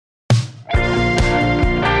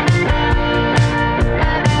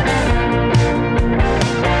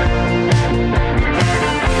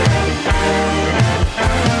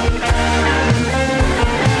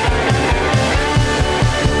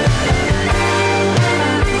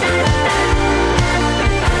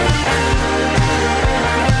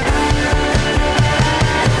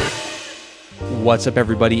What's up,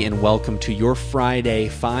 everybody, and welcome to your Friday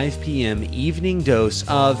 5 p.m. evening dose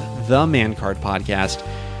of the Man Card Podcast.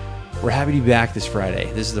 We're happy to be back this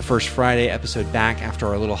Friday. This is the first Friday episode back after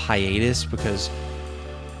our little hiatus because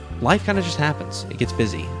life kind of just happens. It gets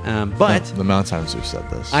busy. But the amount of times we've said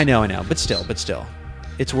this. I know. But still.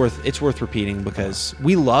 It's worth repeating because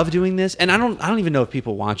we love doing this, and I don't even know if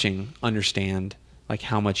people watching understand like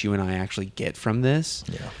how much you and I actually get from this.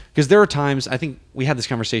 Yeah. Because there are times, I think we had this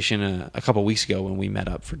conversation a couple weeks ago when we met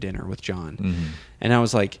up for dinner with John. Mm-hmm. And I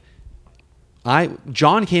was like,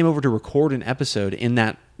 John came over to record an episode in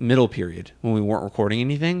that middle period when we weren't recording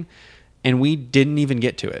anything, and we didn't even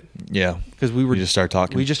get to it. Yeah. Because we just started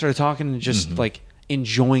talking and just like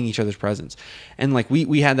enjoying each other's presence. And like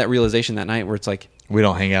we had that realization that night where it's like, we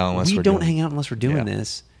don't hang out unless we're doing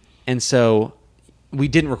this. And so we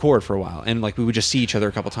didn't record for a while, and like we would just see each other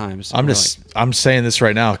a couple times. I'm saying this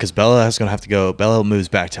right now because Bella is going to have to go. Bella moves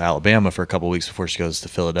back to Alabama for a couple weeks before she goes to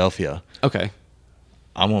Philadelphia. Okay.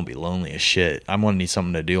 I'm going to be lonely as shit. I'm going to need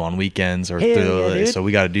something to do on weekends or so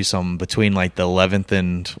we got to do something between like the 11th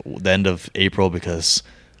and the end of April because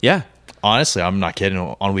honestly, I'm not kidding.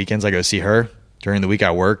 On weekends, I go see her. During the week,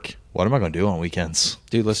 I work. What am I going to do on weekends?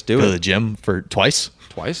 Dude, let's do Go it. to the gym for twice?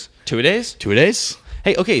 2 days? 2 days?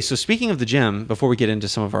 Hey, okay, so speaking of the gym, before we get into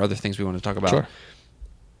some of our other things we want to talk about, sure.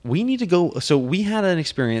 We need to go. So we had an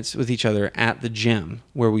experience with each other at the gym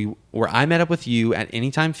where I met up with you at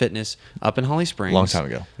Anytime Fitness up in Holly Springs. Long time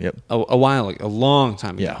ago. Yep. A while ago, a long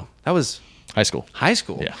time ago. Yeah. That was high school.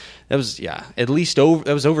 Yeah. That was that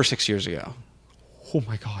was over 6 years ago. Oh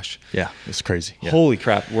my gosh. Yeah, it's crazy. Yeah. Holy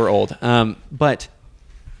crap, we're old. But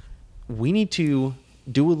we need to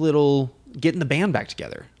do a little getting the band back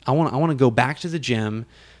together. I want to go back to the gym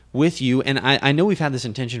with you, and I know we've had this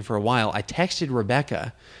intention for a while. I texted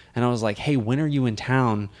Rebecca, and I was like, hey, when are you in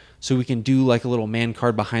town so we can do like a little Man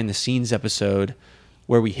Card behind the scenes episode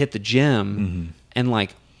where we hit the gym and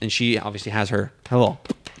she obviously has her hello.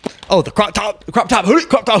 Oh, the crop top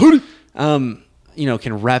hoodie. Can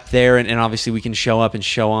rep there, and obviously we can show up and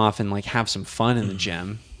show off and like have some fun in the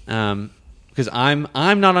gym. Because I'm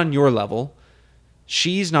not on your level.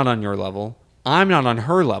 She's not on your level. I'm not on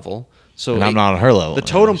her level. So I'm not on her level. The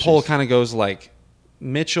totem pole kind of goes like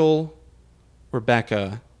Mitchell,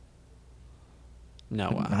 Rebecca,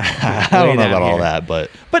 Noah. I don't know about all that,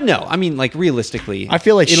 but no, I mean, like realistically, I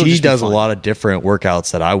feel like she does a lot of different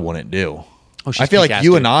workouts that I wouldn't do. Oh, I feel like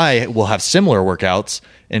you and I will have similar workouts,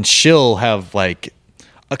 and she'll have like,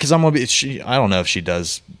 because I'm gonna be. I don't know if she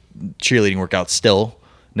does cheerleading workouts still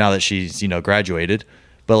now that she's graduated,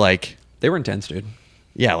 but like they were intense, dude.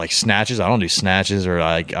 Yeah, like snatches. I don't do snatches, or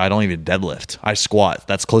like I don't even deadlift. I squat.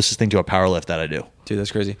 That's the closest thing to a power lift that I do. Dude,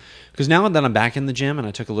 that's crazy. Because now that I'm back in the gym and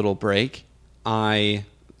I took a little break, I'm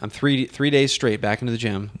 3 days straight back into the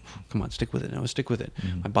gym. Come on, stick with it. No, stick with it.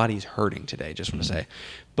 Mm-hmm. My body's hurting today, just want to say.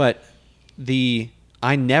 But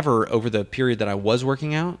I never, over the period that I was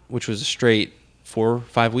working out, which was a straight 4 or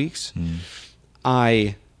 5 weeks,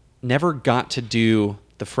 I never got to do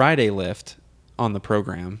the Friday lift on the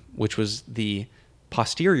program, which was the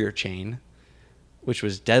posterior chain, which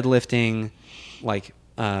was deadlifting, like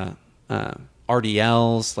RDLs,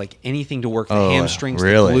 like anything to work the hamstrings,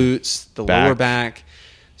 really? The glutes, the lower back.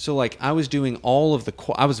 So like I was doing all of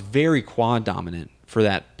I was very quad dominant for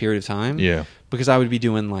that period of time. Yeah. Because I would be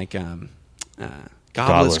doing like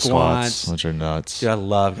goblet squats, which are nuts. Dude, I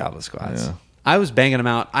love goblet squats. Yeah. I was banging them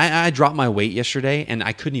out. I dropped my weight yesterday, and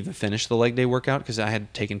I couldn't even finish the leg day workout because I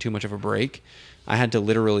had taken too much of a break. I had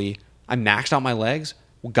to I maxed out my legs,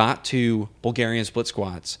 got to Bulgarian split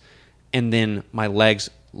squats, and then my legs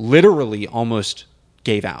literally almost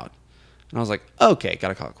gave out. And I was like, okay,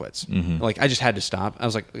 gotta call it quits. Mm-hmm. Like, I just had to stop. I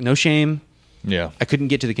was like, no shame. Yeah. I couldn't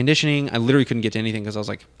get to the conditioning. I literally couldn't get to anything because I was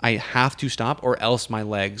like, I have to stop or else my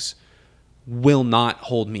legs will not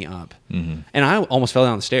hold me up. Mm-hmm. And I almost fell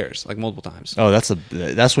down the stairs like multiple times. Oh, that's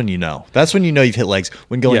when you know. That's when you know you've hit legs.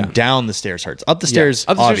 When going down the stairs hurts. Up the stairs,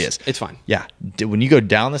 obvious. It's fine. Yeah. When you go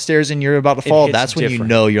down the stairs and you're about to fall, that's when you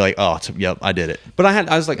know you're like, oh, yep, I did it. But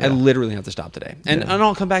I was like, I literally have to stop today. And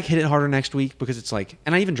I'll come back, hit it harder next week because it's like,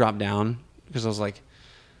 and I even dropped down because I was like,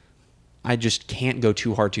 I just can't go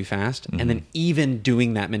too hard too fast. Mm-hmm. And then even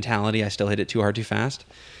doing that mentality, I still hit it too hard too fast.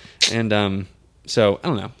 And so I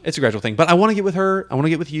don't know. It's a gradual thing. But I want to get with her. I want to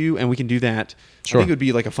get with you, and we can do that. Sure. I think it would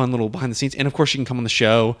be like a fun little behind the scenes. And of course, she can come on the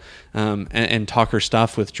show and talk her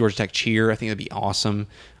stuff with Georgia Tech Cheer. I think that'd be awesome.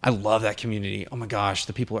 I love that community. Oh my gosh,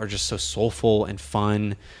 the people are just so soulful and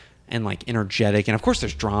fun and like energetic. And of course,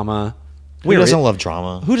 there's drama. Who doesn't love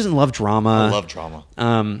drama? Who doesn't love drama? I love drama.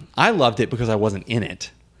 I loved it because I wasn't in it,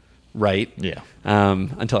 right? Yeah.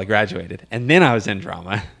 Until I graduated, and then I was in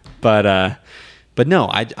drama. But But no,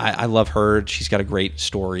 I love her. She's got a great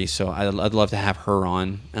story, so I'd love to have her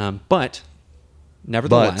on. But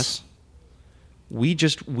nevertheless, we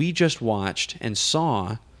just watched and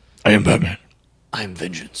saw. I am Batman. I am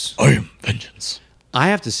vengeance. I am vengeance. I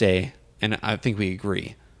have to say, and I think we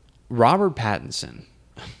agree, Robert Pattinson,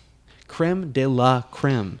 creme de la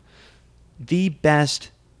creme, the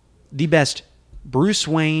best Bruce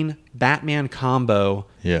Wayne Batman combo.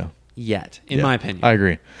 Yeah. Yet, in my opinion. I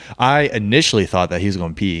agree. I initially thought that he was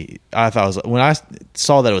going to be. I thought when I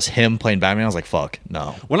saw that it was him playing Batman, I was like, "Fuck,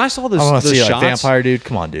 no." When I saw I want to see shots, like vampire dude.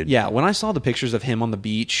 Come on, dude. Yeah, when I saw the pictures of him on the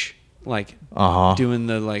beach, like doing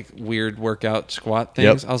the like weird workout squat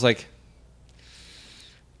things, I was like,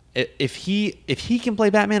 if he can play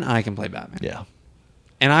Batman, I can play Batman. Yeah.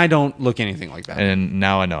 And I don't look anything like Batman. And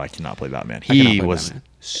now I know I cannot play Batman. He was Batman.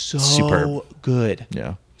 So superb. good.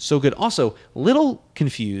 Yeah. So good. Also, little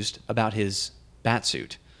confused about his bat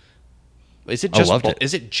suit. Is it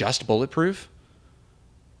just bulletproof?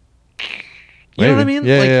 You know what I mean?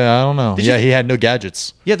 Yeah, I don't know. Yeah, he had no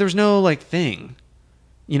gadgets. Yeah, there's no like thing.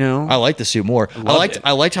 You know? I liked the suit more.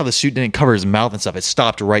 I liked how the suit didn't cover his mouth and stuff. It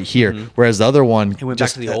stopped right here. Whereas the other one it went back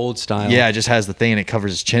to the old style. Yeah, it just has the thing and it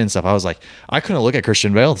covers his chin and stuff. I was like, I couldn't look at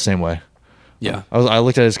Christian Bale the same way. Yeah. I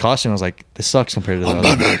looked at his costume, I was like, this sucks compared to the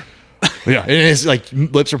other. Yeah, and his like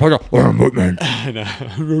lips are puckered. I'm Batman. I know.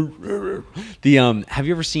 Have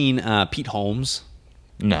you ever seen Pete Holmes?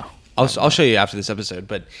 No. I'll show you after this episode.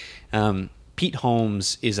 But Pete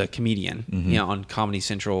Holmes is a comedian, on Comedy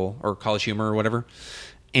Central or College Humor or whatever,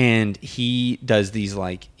 and he does these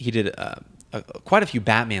he did quite a few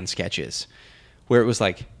Batman sketches where it was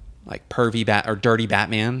like pervy or dirty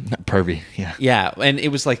Batman. Pervy, yeah. Yeah, and it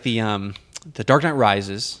was like the Dark Knight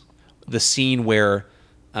Rises, the scene where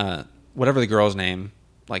whatever the girl's name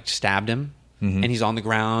stabbed him, and he's on the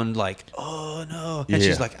ground like, oh no, and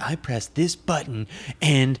she's like, I pressed this button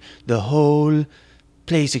and the whole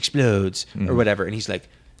place explodes or whatever, and he's like,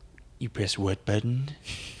 you press what button?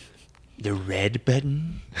 The red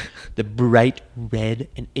button, the bright red,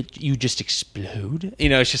 and you just explode.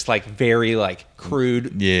 It's just very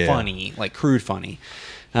crude, funny, crude funny,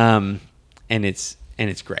 and it's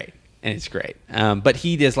great, but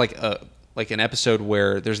he does an episode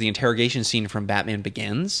where there's the interrogation scene from Batman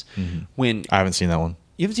Begins. When I haven't seen that one.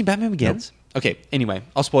 You haven't seen Batman Begins? Nope. Okay. Anyway,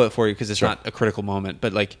 I'll spoil it for you because it's not a critical moment.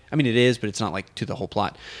 But it is, but it's not to the whole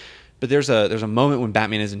plot. But there's a moment when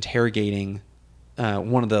Batman is interrogating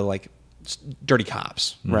one of the dirty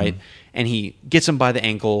cops, right? And he gets him by the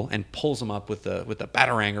ankle and pulls him up with the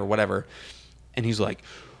batarang or whatever. And he's like,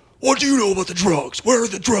 "What do you know about the drugs? Where are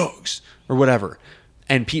the drugs?" Or whatever.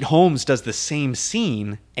 And Pete Holmes does the same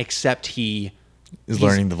scene, except he's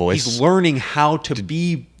learning the voice. He's learning how to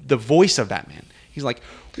be the voice of Batman. He's like,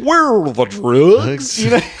 "Where are the drugs?"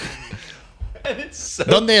 And it's so,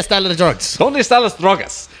 ¿Dónde están los drugs? ¿Dónde están las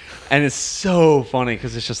drogas? And it's so funny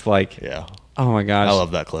because it's just oh my gosh, I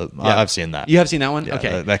love that clip. Yeah. I've seen that. You have seen that one? Yeah,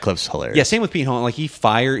 okay, that clip's hilarious. Yeah, same with Pete Holmes.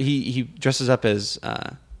 He dresses up as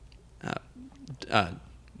what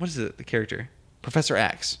is it? The character Professor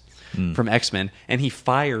X. From X-Men, and he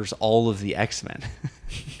fires all of the X-Men.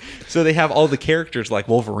 So they have all the characters like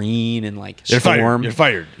Wolverine and Storm. You're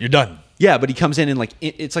fired. You're done. Yeah, but he comes in and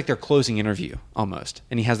it's like their closing interview almost,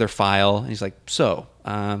 and he has their file, and he's like, "So,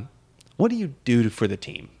 what do you do for the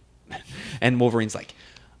team?" And Wolverine's like,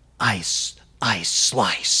 "I slice."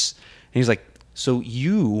 And he's like, "So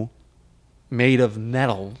you, made of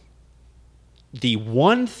metal, the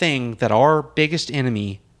one thing that our biggest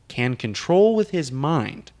enemy can control with his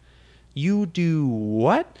mind." You do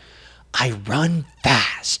what? I run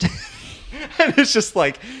fast. And it's just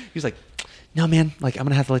he's like, "No, man, I'm going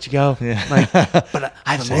to have to let you go. Yeah. But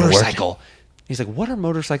I have a motorcycle." He's like, "What are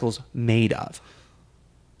motorcycles made of?"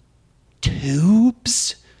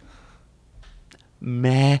 "Tubes.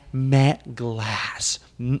 Glass."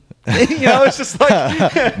 It's just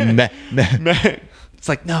it's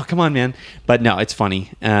like, no, come on, man. But no, it's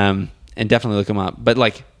funny. And definitely look him up. But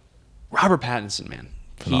Robert Pattinson, man.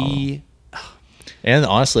 And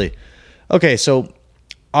honestly, okay, so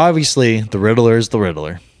obviously the Riddler is the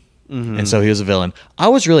Riddler, and so he was a villain. I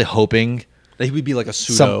was really hoping that he would be a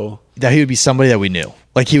pseudo, that he would be somebody that we knew,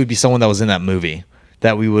 he would be someone that was in that movie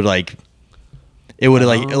that we would It would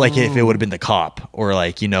have if it would have been the cop or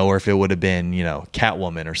or if it would have been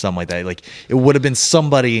Catwoman or something like that. It would have been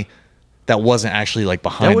somebody that wasn't actually behind the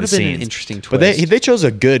scenes. That would have been an interesting twist. But they chose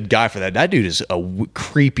a good guy for that. That dude is a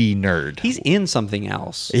creepy nerd. He's in something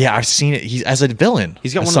else. Yeah, I've seen it. He's as a villain.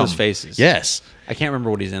 He's got one of those faces. Yes. I can't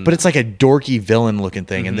remember what he's in. But it's a dorky villain looking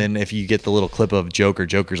thing. And then if you get the little clip of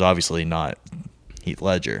Joker's obviously not Heath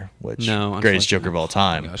Ledger, which No, greatest Joker of all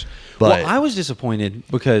time. Oh my gosh. But well, I was disappointed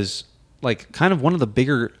because, like, kind of one of the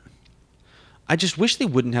bigger. I just wish they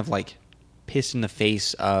wouldn't have like pissed in the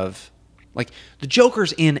face of, like, the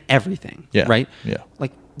Joker's in everything. Yeah. Right. Yeah.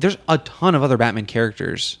 Like, there's a ton of other Batman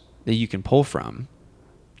characters that you can pull from.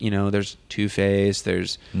 You know, there's Two-Face.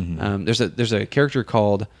 There's there's a character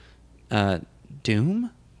called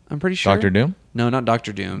Doom. I'm pretty sure. Dr. Doom? No, not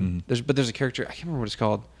Dr. Doom. There's a character. I can't remember what it's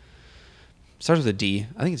called. It starts with a D.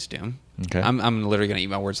 I think it's Doom. Okay. I'm literally gonna eat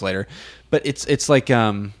my words later, but it's like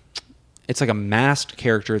a masked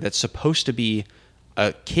character that's supposed to be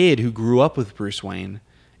a kid who grew up with Bruce Wayne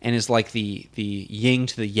and is like the yin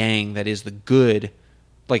to the yang that is the good.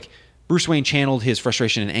 Like, Bruce Wayne channeled his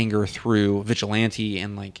frustration and anger through vigilante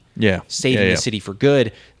and like saving the city for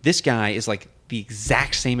good. This guy is like the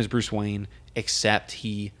exact same as Bruce Wayne, except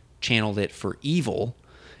he channeled it for evil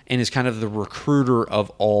and is kind of the recruiter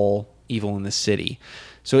of all evil in the city.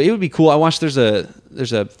 So it would be cool. I watched there's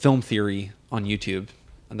a film theory on YouTube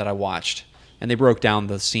that I watched, and they broke down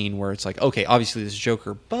the scene where it's like, okay, obviously this is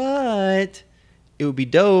Joker, but it would be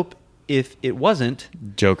dope if it wasn't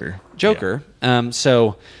Joker. Yeah.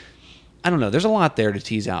 So I don't know. There's a lot there to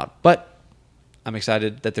tease out, but I'm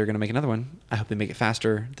excited that they're going to make another one. I hope they make it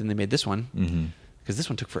faster than they made this one, because this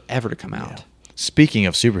one took forever to come out. Yeah. Speaking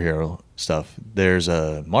of superhero stuff, there's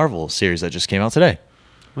a Marvel series that just came out today.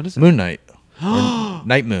 What is it? Moon Knight.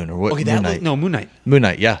 Night Moon or what? Okay, Moon Knight. Moon Knight. Moon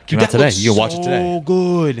Knight, yeah. Came out today. You can watch it today. Oh,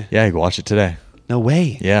 good. Yeah, you can watch it today. No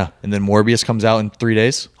way. Yeah. And then Morbius comes out in 3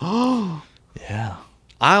 days. Oh. Yeah.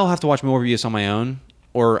 I'll have to watch Morbius on my own,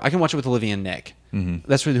 or I can watch it with Olivia and Nick. Mm-hmm.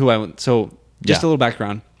 That's who I went. So just a little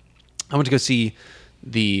background. I went to go see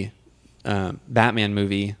the Batman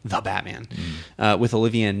movie, The Batman, with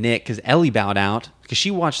Olivia and Nick, because Ellie bowed out because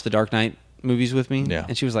she watched the Dark Knight movies with me,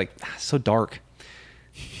 and she was like, so dark.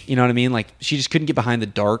 You know what I mean? Like, she just couldn't get behind the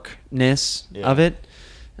darkness of it.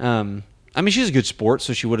 I mean, she's a good sport,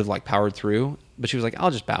 so she would have like powered through, but she was like,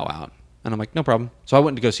 I'll just bow out. And I'm like, no problem. So I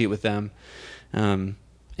went to go see it with them.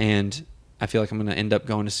 And I feel like I'm going to end up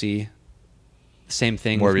going to see the same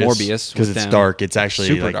thing with Morbius. Because it's dark. It's actually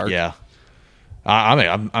super like, dark. Yeah. I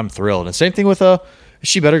mean, I'm thrilled. And same thing with,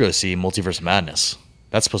 she better go see Multiverse of Madness.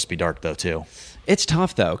 That's supposed to be dark though, too. It's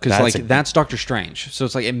tough though, because that's Doctor Strange. So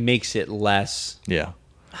it's like, it makes it less. Yeah.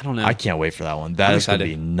 I don't know. I can't wait for that one. That is going to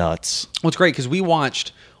be nuts. Well, it's great because we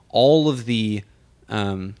watched all of the.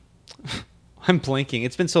 I'm blanking.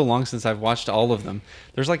 It's been so long since I've watched all of them.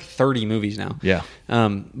 There's like 30 movies now. Yeah.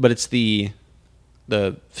 But it's the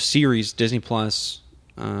series Disney Plus.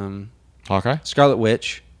 Hawkeye? Scarlet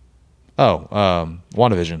Witch. Oh,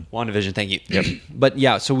 WandaVision. WandaVision, thank you. Yep. But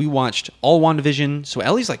yeah, so we watched all WandaVision. So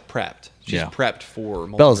Ellie's like prepped. She's prepped for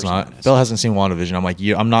Multiverse Bella's not. Madness. Bella hasn't seen WandaVision. I'm like,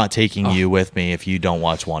 I'm not taking you with me if you don't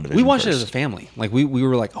watch WandaVision. We watched first. it as a family. Like we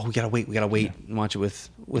were like, oh, we gotta wait and watch it with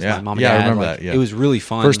my mom and dad. Yeah, I remember like, that. Yeah. It was really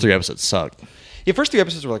fun. First 3 episodes sucked. Yeah, first 3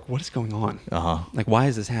 episodes were like, what is going on? Like, why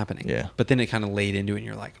is this happening? Yeah. But then it kind of laid into it, and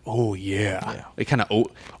you're like, oh yeah. It kind of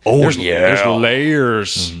there's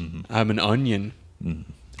layers. I'm an onion.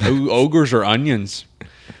 Ogres are onions.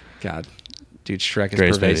 God, dude, Shrek is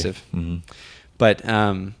Greatest pervasive. But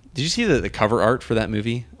did you see the cover art for that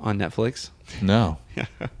movie on Netflix? No.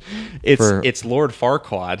 It's Lord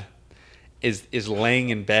Farquaad is laying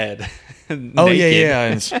in bed. Oh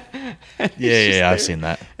naked. Yeah. I've seen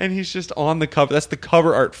that. And he's just on the cover. That's the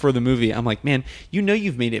cover art for the movie. I'm like, man,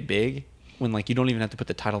 you've made it big when like you don't even have to put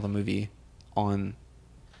the title of the movie on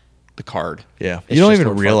the card. Yeah, you don't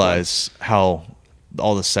even realize how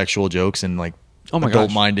all the sexual jokes and like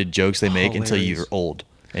adult-minded jokes they make until you're old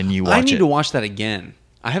and you watch it. I need to watch that again.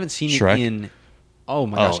 I haven't seen Shrek? it in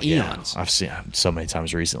eons. Yeah. I've seen it so many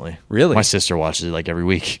times recently. Really? My sister watches it like every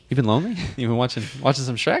week. You've been lonely? You've been watching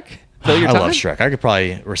some Shrek? I love Shrek. I could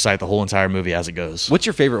probably recite the whole entire movie as it goes. What's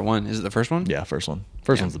your favorite one? Is it the first one? Yeah, first one.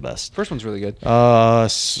 First one's the best. First one's really good.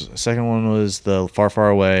 Second one was the Far, Far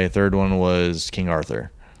Away. Third one was King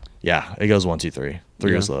Arthur. Yeah, it goes 1, 2, 3.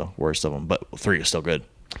 3 was the worst of them, but 3 is still good.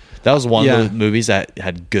 That was one of the movies that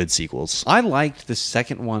had good sequels. I liked the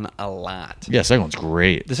second one a lot. Yeah, second one's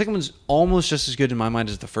great. The second one's almost just as good in my mind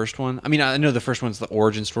as the first one. I mean, I know the first one's the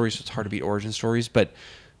origin story, so it's hard to beat origin stories, but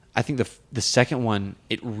I think the second one,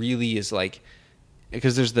 it really is like,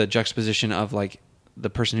 because there's the juxtaposition of like the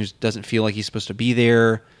person who doesn't feel like he's supposed to be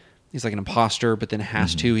there. He's like an imposter, but then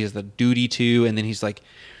has to. He has the duty to, and then he's like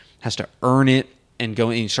has to earn it and go.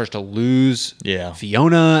 And he starts to lose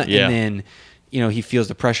Fiona, and then he feels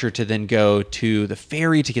the pressure to then go to the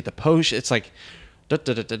ferry to get the potion. It's like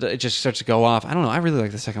it just starts to go off. I don't know. I really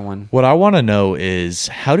like the second one. What I want to know is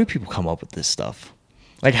how do people come up with this stuff?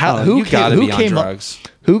 Like how? Oh, who you gotta who be on came drugs.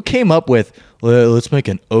 up? Who came up with let's make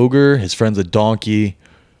an ogre? His friend's a donkey,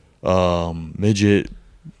 midget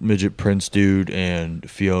prince dude, and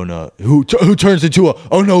Fiona who turns into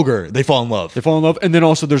an ogre. They fall in love. They fall in love, and then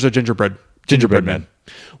also there's a gingerbread man.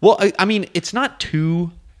 Well, I mean, it's not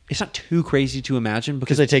too crazy to imagine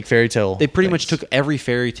because they take fairy tale. They pretty much took every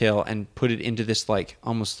fairy tale and put it into this like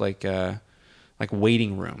almost like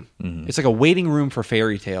waiting room. Mm-hmm. It's like a waiting room for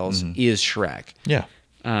fairy tales. Mm-hmm. Is Shrek? Yeah.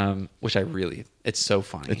 Which it's so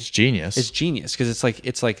funny. It's genius. It's genius because it's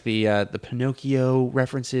like the Pinocchio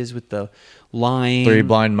references with the lion, Three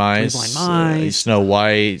blind mice, Snow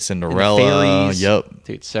White, Cinderella. Fairies. Yep,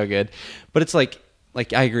 dude, so good. But it's like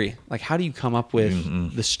I agree. Like, how do you come up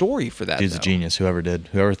with the story for that? Dude's a genius. Whoever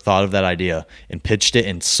thought of that idea and pitched it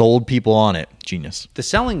and sold people on it, genius. The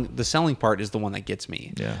selling part is the one that gets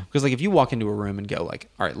me. Yeah, because like if you walk into a room and go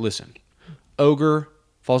like, all right, listen, ogre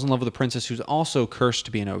falls in love with a princess who's also cursed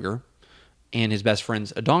to be an ogre, and his best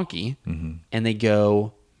friend's a donkey, and he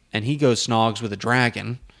goes snogs with a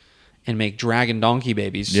dragon and make dragon donkey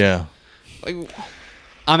babies. Yeah. Like,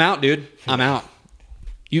 I'm out, dude. I'm out.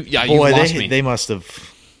 You lost me. They must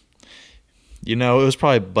have, it was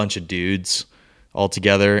probably a bunch of dudes all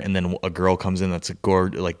together, and then a girl comes in that's a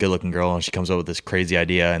good-looking girl, and she comes up with this crazy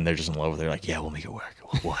idea, and they're just in love with her. Like, yeah, we'll make it work.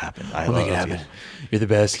 We'll happen. We'll make it happen. You're the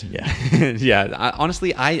best. Yeah. Yeah.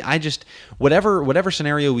 Honestly, I just whatever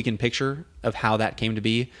scenario we can picture of how that came to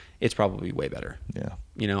be, it's probably way better. Yeah.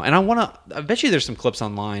 And I bet you there's some clips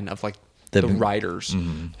online of like the writers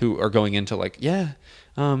who are going into like,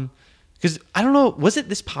 because I don't know, was it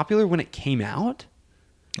this popular when it came out?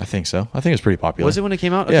 I think so. I think it's pretty popular. Was it when it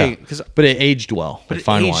came out? Okay, but it aged well. But it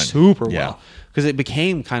fine aged wine. super well. Because it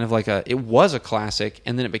became kind of like it was a classic,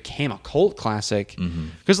 and then it became a cult classic.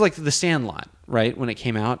 Because like The Sandlot, right? When it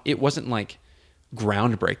came out, it wasn't like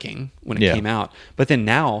groundbreaking when it came out. But then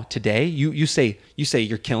now, today, you say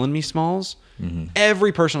you're killing me, Smalls.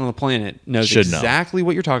 Every person on the planet knows exactly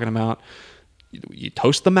what you're talking about. You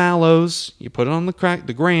toast the mallows, you put it on the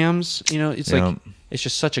grams. It's like it's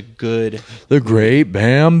just such a good. The Great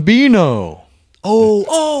Bambino.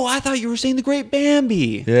 Oh! I thought you were saying the Great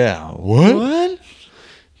Bambi. Yeah. What?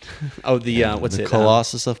 Oh, what's it?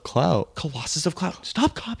 Colossus of Clout. Colossus of Clout.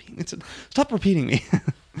 Stop copying. Stop repeating me.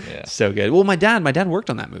 Yeah. So good. Well, my dad worked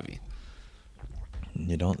on that movie.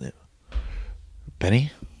 You don't.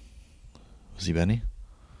 Benny? Was he Benny?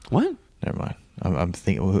 What? Never mind. I'm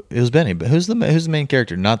thinking it was Benny, but who's the main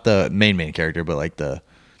character? Not the main character, but like the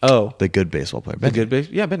good baseball player. Benny. Benny.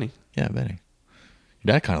 Yeah, Benny.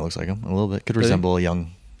 Your dad kind of looks like him a little bit. Could resemble a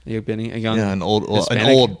young Benny, an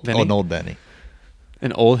old Benny.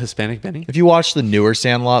 An old Hispanic Benny. If you watch the newer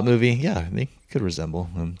Sandlot movie, he could resemble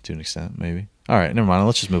him to an extent, maybe. All right, never mind.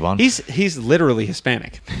 Let's just move on. He's literally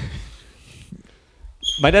Hispanic.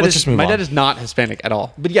 My dad is not Hispanic at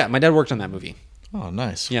all. But yeah, my dad worked on that movie. Oh,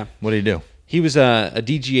 nice. Yeah. What did he do? He was a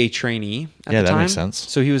DGA trainee at the time. Yeah, that makes sense.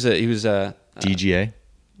 So he was a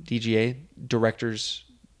DGA, Directors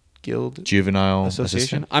Guild Juvenile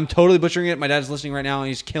Association. I'm totally butchering it. My dad's listening right now and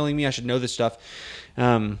he's killing me. I should know this stuff.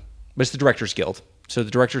 But it's the Directors Guild. So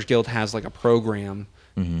the Directors Guild has like a program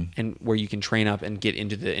and where you can train up and get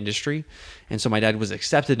into the industry. And so my dad was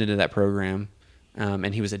accepted into that program.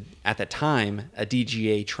 And he was at that time a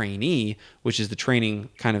DGA trainee, which is the training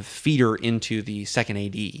kind of feeder into the second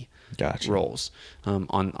AD roles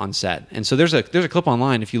on set. And so there's a clip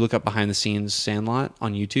online if you look up behind the scenes Sandlot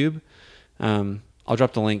on YouTube. I'll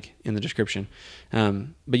drop the link in the description,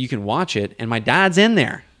 but you can watch it. And my dad's in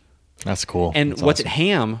there. That's cool. And That's what's awesome. it?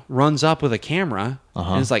 Ham runs up with a camera,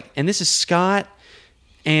 and it's like, and this is Scott.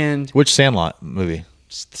 And which Sandlot movie?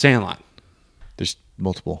 Sandlot. There's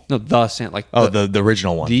multiple. No, the Sandlot. The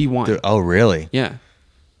original one. The one. Oh, really? Yeah.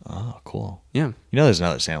 Oh, cool. Yeah. There's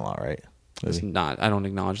another Sandlot, right? It's not. I don't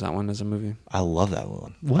acknowledge that one as a movie. I love that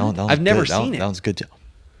one. What? That I've never seen it. That one's good too.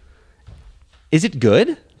 Is it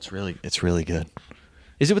good? It's really good.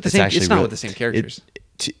 Is it with the same? It's not with the same characters.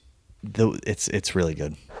 It's really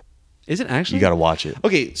good. Is it actually? You got to watch it.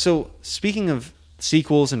 Okay, so speaking of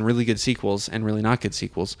sequels and really good sequels and really not good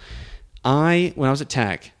sequels, when I was at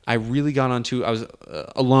Tech, I really got onto. I was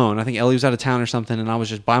alone. I think Ellie was out of town or something, and I was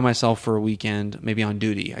just by myself for a weekend, maybe on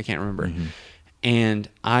duty. I can't remember. And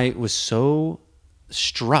I was so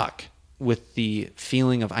struck with the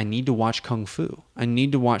feeling of I need to watch Kung Fu. I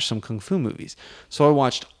need to watch some Kung Fu movies. So I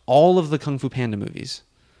watched all of the Kung Fu Panda movies.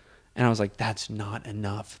 And I was like, that's not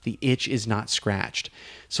enough. The itch is not scratched.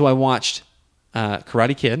 So I watched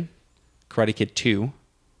Karate Kid, Karate Kid 2,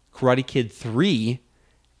 Karate Kid 3,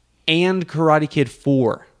 and Karate Kid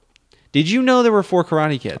 4. Did you know there were 4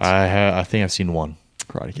 Karate Kids? I think I've seen one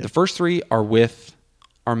Karate Kid. The first 3 are with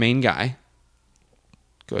our main guy.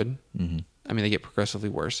 Good. Mm-hmm. I mean, they get progressively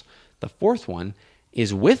worse. The fourth one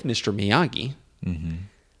is with Mr. Miyagi,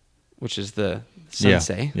 which is the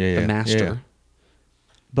sensei, the master,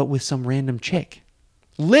 but with some random chick.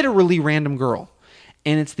 Literally random girl.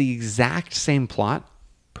 And it's the exact same plot,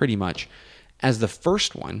 pretty much, as the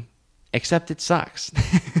first one, except it sucks.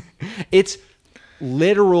 It's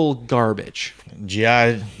literal garbage.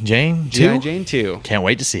 G.I. Jane 2? G.I. Jane 2. Can't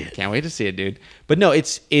wait to see it. Can't wait to see it, dude. But no,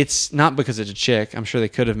 it's not because it's a chick. I'm sure they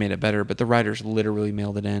could have made it better, but the writers literally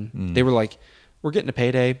mailed it in. They were like, we're getting a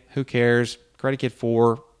payday. Who cares? Karate Kid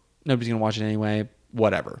 4. Nobody's going to watch it anyway.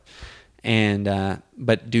 Whatever. And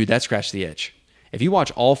but, dude, that scratched the itch. If you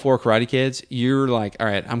watch all 4 Karate Kids, you're like, all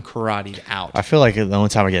right, I'm karate out. I feel like the only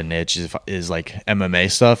time I get an itch is like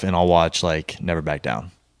MMA stuff, and I'll watch like Never Back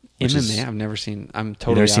Down. MMA, I've never seen. I'm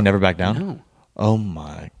totally. You've never seen Never Back Down? No. Oh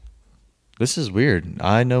my, this is weird.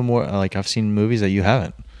 I know more. Like I've seen movies that you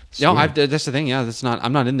haven't. No, that's the thing. Yeah, that's not.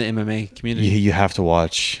 I'm not in the MMA community. You have to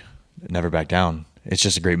watch Never Back Down. It's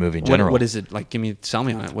just a great movie in general. What is it like? Sell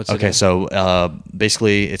me on it. What's it? Okay, so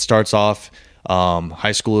basically, it starts off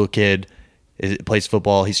high school kid. Plays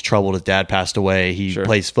football. He's troubled. His dad passed away. He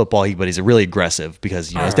plays football, but he's really aggressive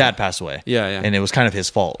because his dad passed away. Yeah, yeah. And it was kind of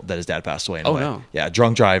his fault that his dad passed away. In a way. No. Yeah,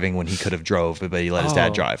 drunk driving when he could have drove, but he let his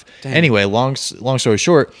dad drive. Dang. Anyway, long story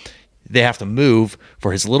short, they have to move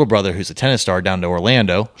for his little brother, who's a tennis star, down to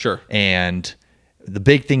Orlando. Sure. And the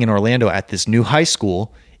big thing in Orlando at this new high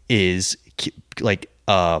school is like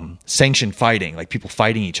sanctioned fighting, like people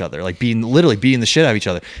fighting each other, like literally beating the shit out of each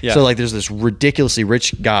other. Yeah. So like there's this ridiculously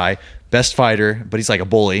rich guy, best fighter, but he's like a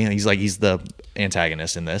bully. He's the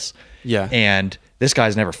antagonist in this. Yeah. And this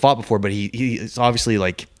guy's never fought before, but he's obviously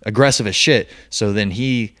like aggressive as shit. So then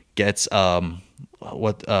he gets a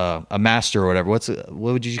master or whatever. What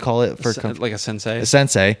would you call it like a sensei? A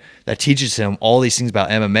sensei that teaches him all these things about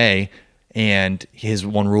MMA. And his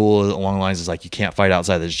one rule along the lines is like, you can't fight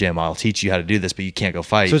outside this gym. I'll teach you how to do this, but you can't go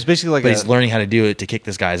fight. So it's basically like, he's learning how to do it to kick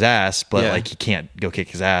this guy's ass, but like he can't go kick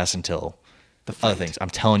his ass until the other things. I'm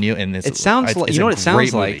telling you, and it sounds like, you know what it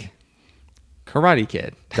sounds like? Karate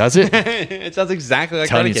Kid. Does it? It sounds exactly like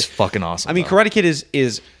Karate Kid. It's fucking awesome. I mean, Karate Kid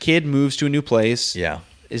is kid moves to a new place. Yeah.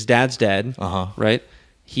 His dad's dead. Right.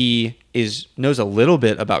 He knows a little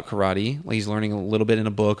bit about karate. Like he's learning a little bit in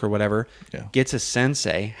a book or whatever. Yeah. Gets a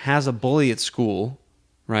sensei, has a bully at school,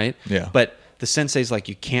 right? Yeah. But the sensei's like,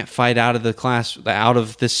 you can't fight out of the class, out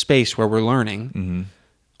of this space where we're learning,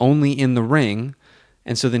 only in the ring.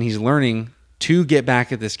 And so then he's learning to get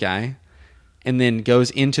back at this guy, and then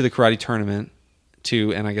goes into the karate tournament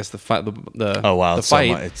and I guess the fight. Oh wow, the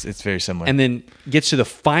fight. It's very similar. And then gets to the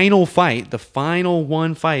final fight, the final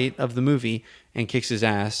one fight of the movie, and kicks his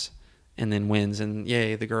ass, and then wins, and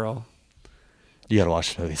yay, the girl. You gotta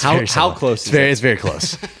watch the movie. How close? It's very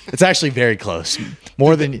close. It's actually very close.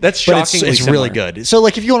 More than that's shockingly it's really good. So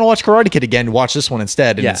like, if you want to watch Karate Kid again, watch this one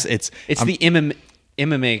instead. And it's the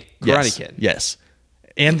MMA Karate Kid. Yes.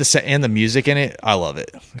 And the music in it, I love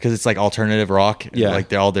it because it's like alternative rock. Yeah,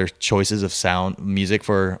 like all their choices of sound music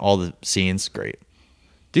for all the scenes, great.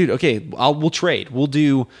 Dude, okay, we'll trade. We'll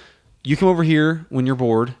do. You come over here when you're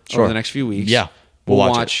bored over the next few weeks. Yeah, we'll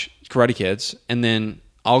watch Karate Kids, and then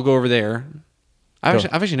I'll go over there. I've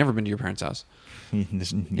actually never been to your parents' house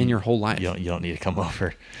in your whole life. You don't need to come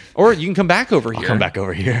over, or you can come back over here. I'll come back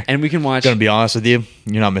over here, and we can watch. Gonna be honest with you,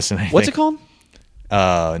 you're not missing anything. What's it called?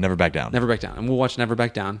 Never Back Down. Never Back Down. And we'll watch Never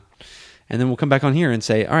Back Down. And then we'll come back on here and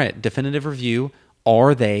say, all right, definitive review.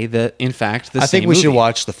 Are they in fact the same I think we movie? should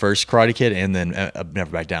watch the first Karate Kid and then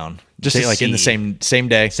Never Back Down. Just like in the same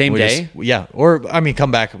day. Same day? Yeah. Or, I mean,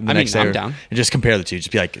 come back the next day. I'm down. And just compare the two.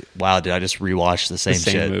 Just be like, wow, did I just rewatch the same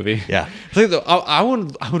shit? Movie? Yeah. I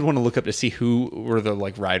would want to look up to see who were the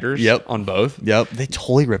like writers on both. Yep. They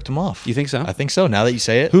totally ripped them off. You think so? I think so. Now that you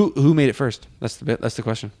say it. Who made it first? That's the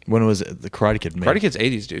question. When was it the Karate Kid made? Karate Kid's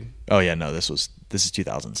 80s, dude. Oh, yeah. No, this is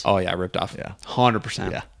 2000s. Oh, yeah. Ripped off. Yeah.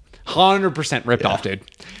 100%. Yeah. 100% ripped off, dude.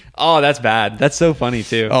 Oh, that's bad. That's so funny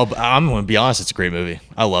too. Oh, but I'm going to be honest. It's a great movie.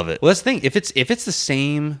 I love it. Well, that's the thing. If it's the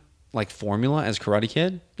same like formula as Karate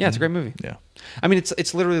Kid, yeah, it's a great movie. Yeah. I mean,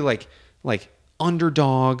 it's literally like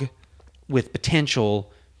underdog with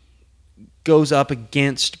potential goes up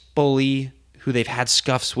against bully who they've had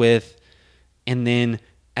scuffs with, and then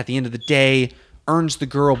at the end of the day earns the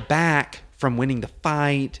girl back from winning the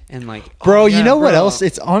fight. And like, bro, you know what else?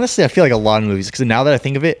 It's honestly, I feel like a lot of movies, because now that I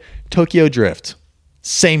think of it, Tokyo Drift.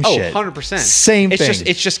 Same shit. 100%. Same thing.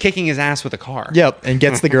 It's just kicking his ass with a car. Yep, and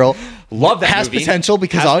gets the girl. Love that has movie. Potential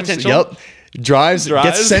because has potential. Yep. Drives,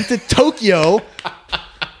 gets sent to Tokyo.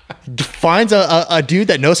 Finds a dude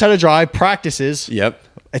that knows how to drive, practices. Yep.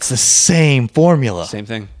 It's the same formula. Same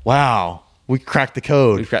thing. Wow. We cracked the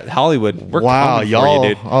code. We've got Hollywood. We're wow, coming y'all. for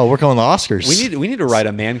you, dude. Oh, we're coming to the Oscars. We need to write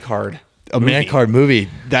a man card. A man card movie.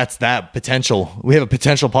 That's that potential. We have a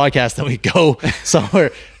potential podcast that we go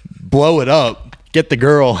somewhere, blow it up, get the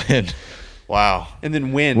girl, and wow. And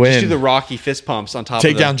then win. Just do the Rocky fist pumps on top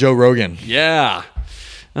Take down Joe Rogan. Yeah.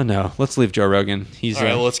 Oh, no. Let's leave Joe Rogan. He's all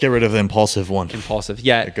right, well, let's get rid of the impulsive one. Impulsive.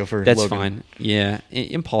 Yeah. Go for that's Logan. fine. Yeah.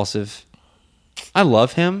 Impulsive. I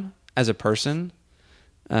love him as a person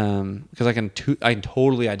because I can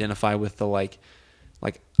totally identify with the like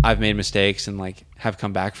I've made mistakes and like have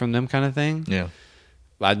come back from them kind of thing. Yeah.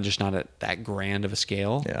 I'm just not at that grand of a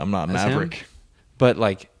scale. Yeah, I'm not Maverick. Him. But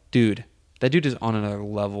like, dude, that dude is on another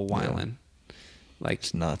level wilding. Yeah. Like,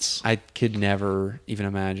 it's nuts. I could never even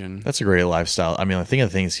imagine. That's a great lifestyle. I mean, I think of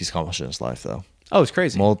the things he's accomplished in his life, though. Oh, it's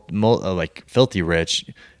crazy. Like Filthy Rich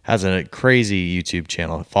has a crazy YouTube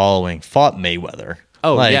channel following. Fought Mayweather.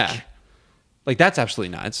 Oh, yeah. Like, that's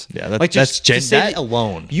absolutely nuts. Yeah, like that's that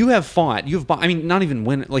alone. You have fought. I mean, not even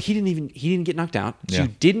win. Like, he didn't get knocked out. So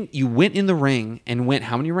you went in the ring and went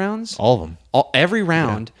how many rounds? All of them. Every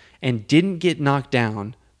round, and didn't get knocked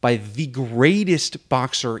down by the greatest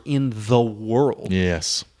boxer in the world.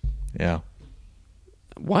 Yes. Yeah.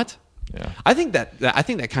 What? Yeah. I think that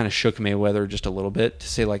kind of shook Mayweather just a little bit to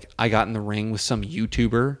say, like, I got in the ring with some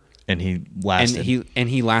YouTuber. And he lasted. And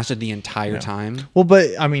he lasted the entire time. Well, but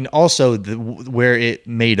I mean, also where it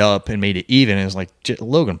made up and made it even is like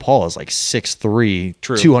Logan Paul is like 6'3",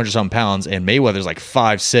 200 something pounds, and Mayweather's like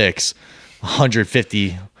 5'6",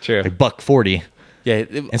 150, True. like $140. Yeah,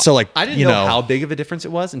 and so like I didn't know how big of a difference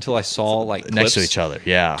it was until I saw like clips. Next to each other.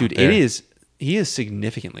 Yeah, dude, it is. He is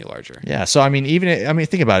significantly larger. Yeah, so I mean,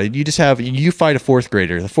 think about it. You fight a fourth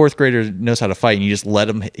grader. The fourth grader knows how to fight, and you just let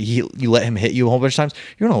him. You let him hit you a whole bunch of times.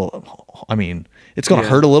 You're gonna. I mean, it's gonna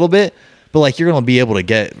hurt a little bit, but like you're gonna be able to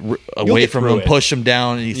get away from him, push him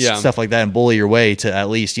down, and stuff like that, and bully your way to at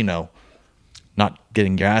least not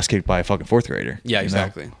getting your ass kicked by a fucking fourth grader. Yeah,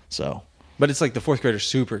 exactly. So, but it's like the fourth grader's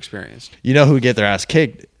super experienced. You know who would get their ass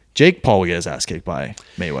kicked? Jake Paul would get his ass kicked by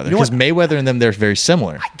Mayweather because Mayweather and them, they're very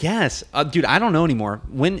similar. I guess, dude. I don't know anymore.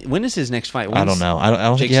 When is his next fight? I don't know. I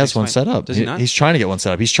don't think he has one set up. Does he not? He's trying to get one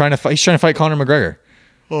set up. He's trying to fight Conor McGregor.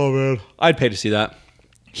 Oh man, I'd pay to see that.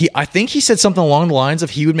 I think he said something along the lines of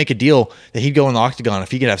he would make a deal that he'd go in the octagon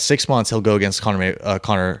if he could have 6 months. He'll go against Conor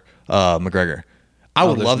McGregor. I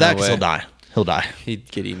would love that because he'll die. He'll die.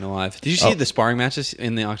 He'd get eaten alive. Did you see the sparring matches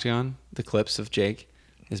in the octagon? The clips of Jake.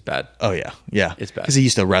 Is bad. Oh yeah, it's bad because he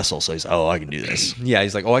used to wrestle, so he's I can do this. Yeah,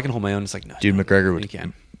 he's like, I can hold my own. It's like, no, dude, McGregor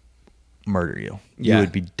would murder you. Yeah. You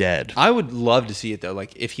would be dead. I would love to see it though.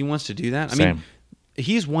 Like if he wants to do that, I mean,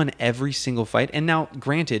 he's won every single fight, and now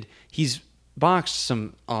granted, he's boxed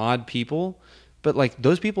some odd people, but like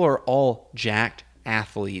those people are all jacked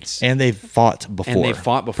athletes, and they've fought before.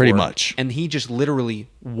 Pretty much. And he just literally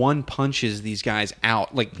one punches these guys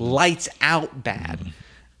out, like lights out bad. Mm-hmm.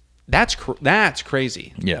 That's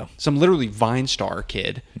crazy. Yeah. Some literally Vine star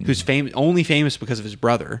kid who's only famous because of his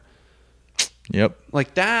brother. Yep.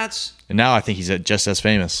 Like that's. And now I think he's just as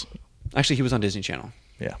famous. Actually, he was on Disney Channel.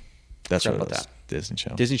 Yeah. That's right. About that. Disney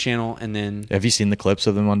Channel. Disney Channel, and then. Have you seen the clips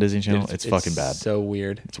of them on Disney Channel? It's fucking bad. So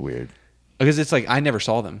weird. It's weird. Because it's like I never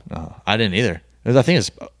saw them. I didn't either. I think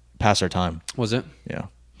it's past our time. Was it? Yeah.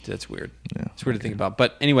 That's weird. Yeah, it's weird to think about.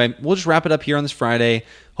 But anyway, we'll just wrap it up here on this Friday.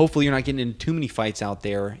 Hopefully you're not getting into too many fights out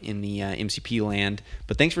there in the MCP land.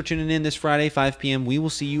 But thanks for tuning in this Friday, 5 p.m. We will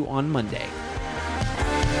see you on Monday.